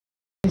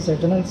Is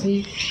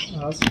HNLC,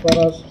 as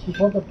far as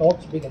before the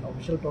talks begin,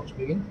 official talks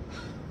begin,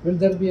 will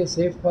there be a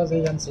safe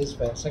passage and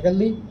ceasefire?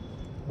 Secondly,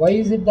 why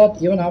is it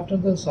that even after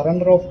the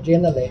surrender of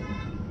GNLA,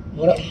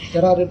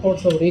 there are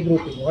reports of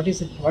regrouping? What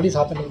is it? What is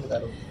happening with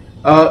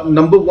that?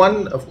 Number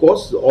one, of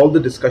course, all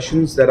the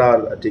discussions that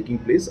are taking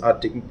place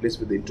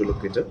with the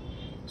interlocutor.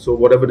 So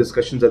whatever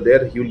discussions are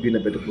there, he will be in a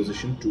better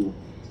position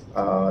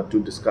to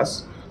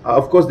discuss.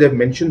 Of course, they have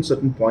mentioned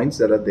certain points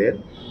that are there,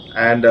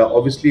 and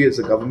obviously, as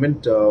a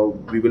government,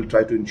 we will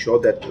try to ensure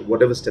that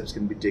whatever steps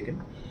can be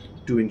taken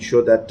to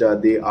ensure that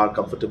they are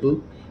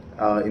comfortable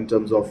in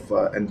terms of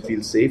and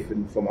feel safe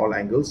from all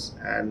angles,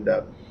 and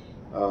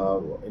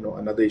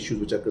and other issues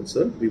which are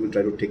concerned, we will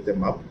try to take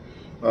them up.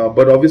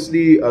 But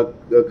obviously,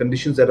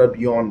 conditions that are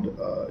beyond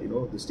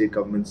the state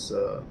government's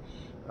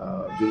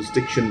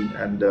jurisdiction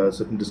and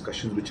certain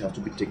discussions which have to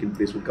be taken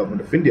place with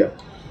Government of India,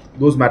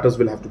 those matters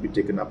will have to be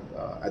taken up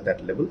at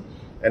that level,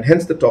 and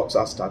hence the talks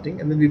are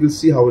starting, and then we will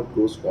see how it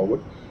goes forward,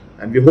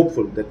 and we're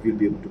hopeful that we'll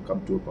be able to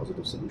come to a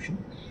positive solution.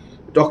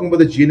 Talking about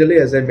the GNLA,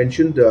 as I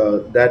mentioned,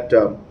 that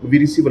we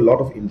receive a lot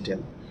of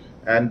intel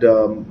and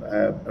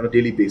on a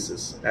daily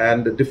basis,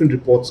 and different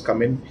reports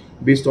come in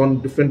based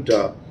on different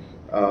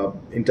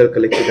intel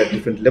collected at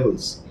different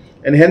levels,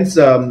 and hence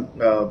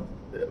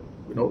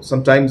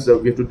sometimes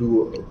we have to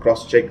do a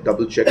cross check,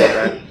 double check on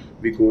that.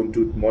 We go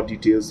into more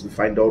details, we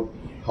find out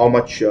how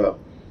much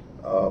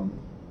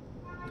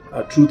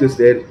truth is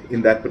there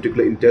in that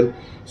particular intel.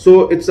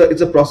 So it's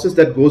a process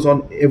that goes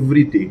on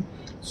every day.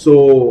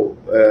 So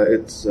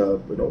it's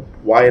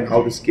why and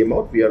how this came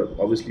out, we are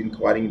obviously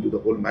inquiring into the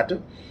whole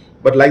matter.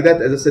 But like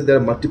that, as I said, there are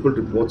multiple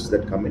reports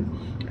that come in,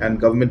 and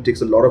government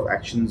takes a lot of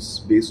actions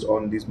based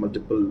on these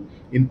multiple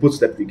inputs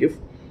that we give.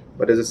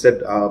 But as I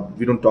said,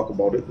 we don't talk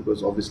about it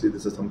because obviously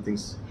this is some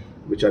things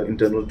which are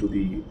internal to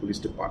the police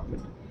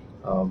department.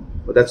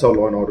 But that's how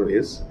law and order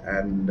is.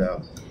 And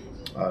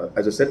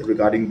as I said,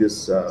 regarding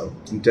this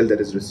intel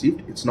that is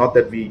received, it's not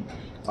that we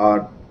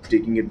are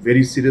taking it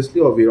very seriously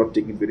or we are not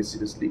taking it very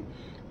seriously.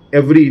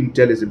 Every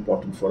intel is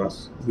important for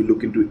us. We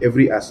look into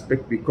every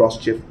aspect. We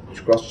cross-check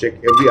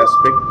every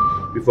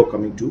aspect before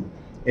coming to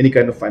any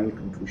kind of final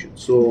conclusion.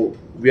 So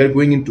we are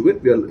going into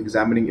it. We are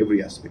examining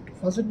every aspect.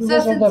 Was it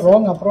because of the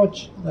wrong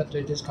approach that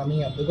it is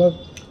coming up?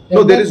 Because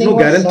no, there is no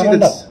guarantee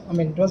that. I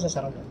mean, it was a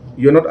surrender.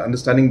 You're not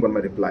understanding my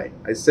reply.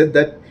 I said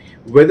that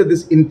whether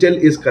this intel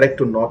is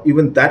correct or not,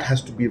 even that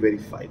has to be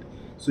verified.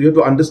 So you have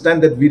to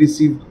understand that we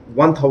receive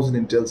 1,000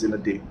 intels in a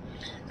day,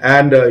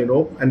 and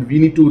and we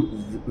need to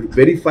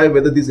verify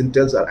whether these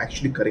intels are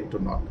actually correct or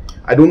not.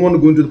 I don't want to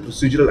go into the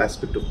procedural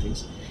aspect of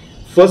things.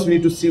 First, we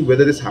need to see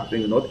whether it's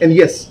happening or not. And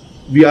yes,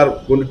 we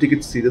are going to take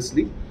it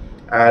seriously,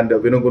 and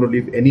we're not going to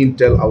leave any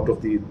intel out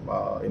of the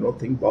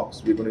thing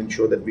box. We're going to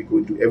ensure that we go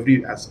into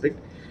every aspect.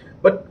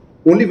 But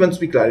only once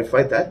we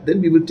clarify that,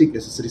 then we will take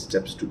necessary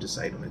steps to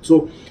decide on it.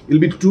 So it'll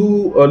be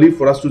too early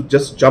for us to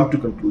just jump to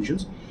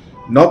conclusions.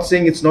 Not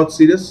saying it's not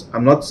serious.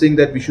 I'm not saying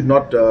that we should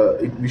not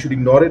we should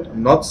ignore it.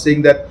 I'm not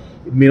saying that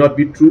it may not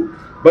be true,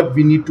 but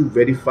we need to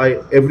verify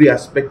every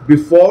aspect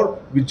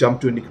before we jump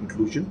to any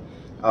conclusion.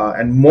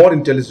 And more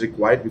intel is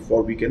required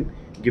before we can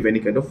give any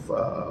kind of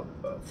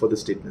further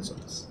statements on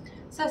this.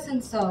 Sir,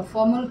 since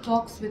formal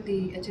talks with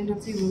the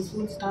HNLC will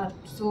soon start,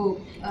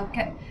 so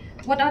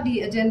what are the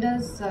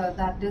agendas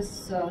that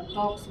this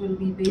talks will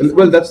be based on?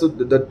 Well, that's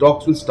the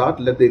talks will start.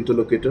 Let the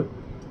interlocutor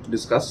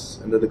discuss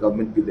and let the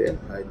government be there.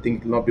 I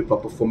think it will not be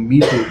proper for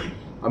me to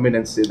come in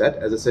and say that.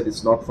 As I said,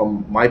 it's not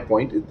from my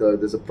point.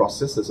 There's a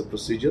process, there's a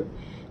procedure.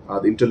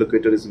 The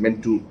interlocutor is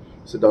meant to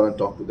sit down and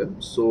talk to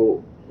them.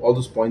 So all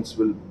those points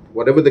will,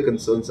 whatever the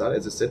concerns are,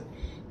 as I said,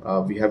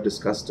 we have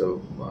discussed a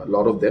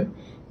lot of them.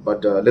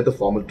 But let the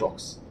formal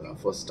talks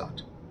first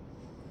start.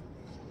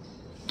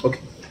 Okay.